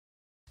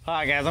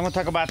Alright guys, I'm going to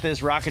talk about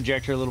this rock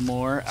ejector a little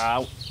more.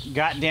 I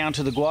got down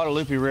to the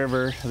Guadalupe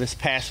River this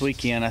past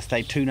weekend. I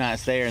stayed 2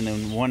 nights there and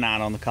then 1 night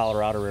on the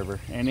Colorado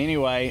River. And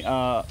anyway,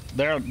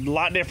 they're a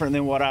lot different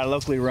than what I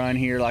locally run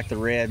here, like the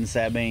Red and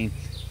Sabine.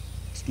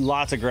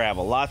 Lots of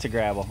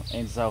gravel.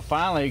 And so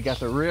finally got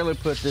to really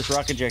put this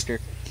rock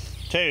ejector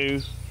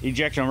to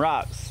eject on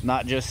rocks,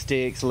 not just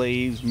sticks,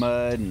 leaves,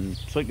 mud, and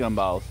sweet gum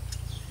balls.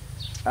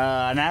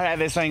 And I've had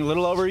this thing a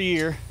little over a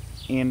year,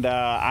 and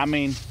I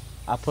mean,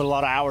 I put a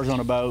lot of hours on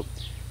a boat,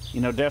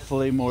 you know,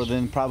 definitely more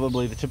than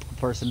probably the typical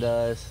person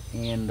does,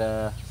 and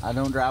I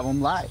don't drive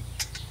them light.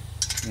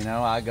 You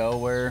know, I go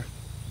where it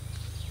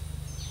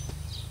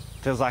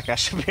feels like I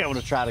should be able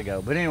to try to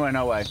go. But anyway,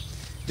 no way.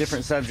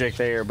 Different subject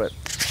there, but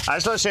I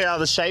just want to show you all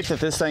the shape that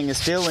this thing is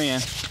still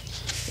in.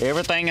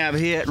 Everything I've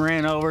hit,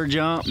 ran over,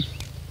 jumped.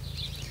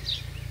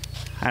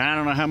 And I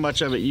don't know how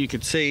much of it you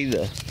could see,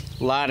 the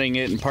lighting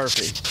isn't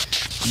perfect.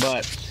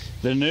 But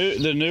the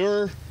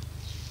newer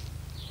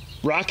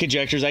rock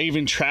ejectors, I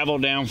even travel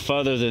down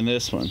further than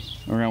this one,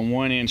 around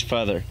 1 inch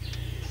further,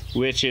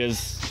 which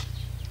is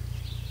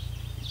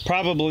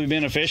probably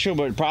beneficial,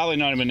 but probably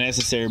not even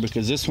necessary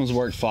because this one's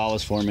worked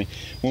flawless for me.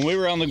 When we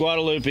were on the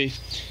Guadalupe,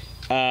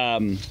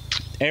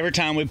 every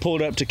time we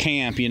pulled up to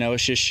camp, you know,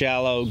 it's just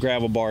shallow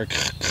gravel bar.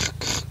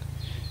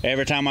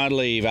 Every time I'd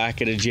leave, I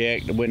could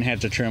eject. I wouldn't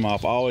have to trim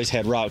off. I always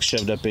had rocks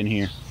shoved up in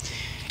here.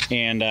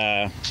 And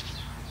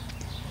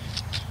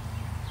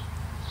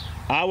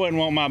I wouldn't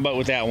want my boat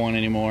with that one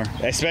anymore,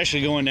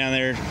 especially going down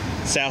there,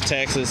 South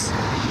Texas,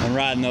 and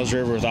riding those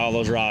rivers with all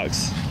those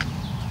rocks.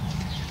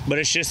 But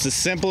it's just the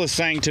simplest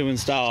thing to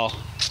install.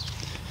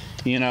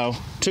 You know,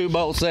 2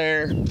 bolts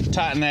there,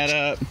 tighten that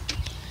up,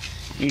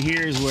 and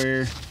here's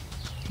where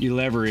your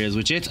lever is,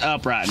 which it's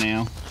up right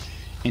now,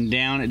 and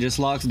down it just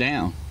locks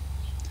down.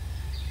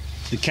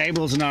 The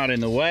cable's not in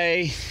the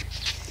way.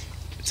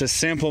 It's a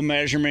simple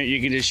measurement. You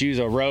can just use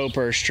a rope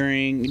or a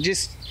string.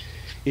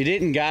 It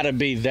didn't gotta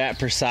be that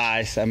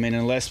precise. I mean,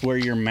 unless where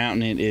you're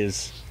mounting it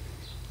is,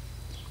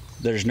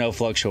 there's no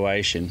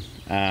fluctuation,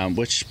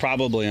 which is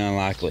probably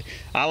unlikely.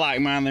 I like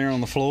mine there on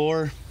the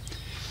floor.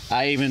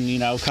 I even, you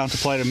know,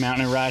 contemplated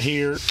mounting it right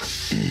here.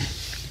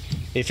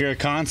 If you're a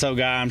console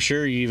guy, I'm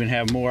sure you even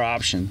have more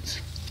options.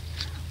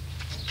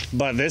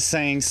 But this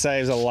thing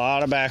saves a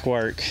lot of back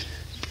work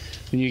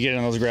when you get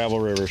in those gravel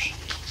rivers.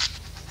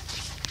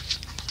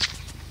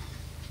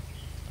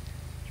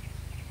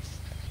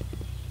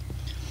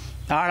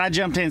 All right, I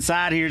jumped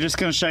inside here, just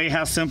gonna show you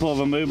how simple of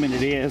a movement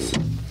it is.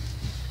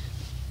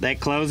 That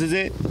closes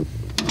it,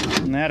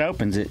 and that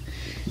opens it.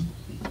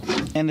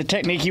 And the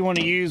technique you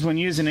wanna use when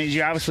using it is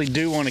you obviously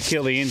do wanna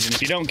kill the engine.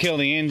 If you don't kill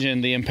the engine,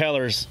 the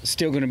impeller's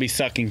still gonna be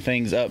sucking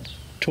things up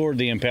toward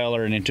the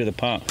impeller and into the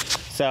pump.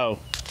 So,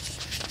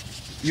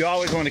 you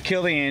always wanna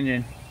kill the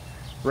engine,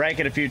 rake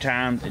it a few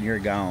times, and you're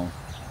gone.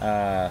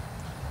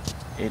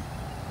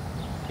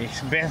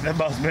 It's been the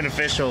most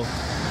beneficial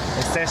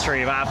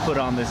accessory I put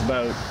on this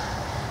boat.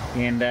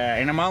 And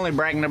I'm only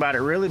bragging about it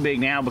really big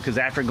now because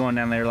after going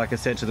down there, like I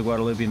said, to the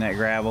Guadalupe in that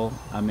gravel,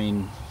 I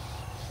mean,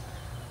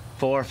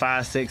 4,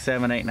 5, 6,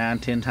 7, 8, 9,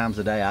 10 times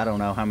a day. I don't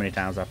know how many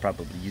times I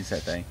probably use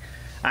that thing.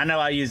 I know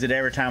I used it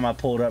every time I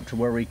pulled up to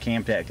where we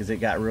camped at because it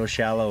got real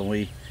shallow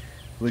and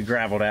we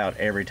graveled out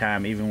every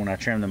time, even when I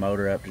trimmed the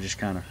motor up to just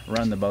kind of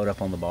run the boat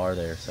up on the bar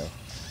there. So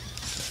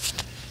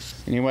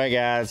anyway,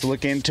 guys,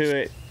 look into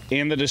it.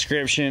 In the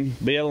description,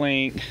 be a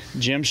link.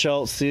 Jim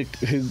Schultz, the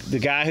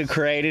guy who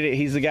created it,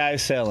 he's the guy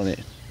who's selling it.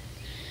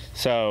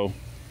 So,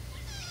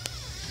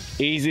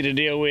 easy to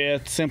deal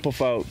with, simple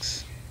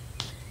folks.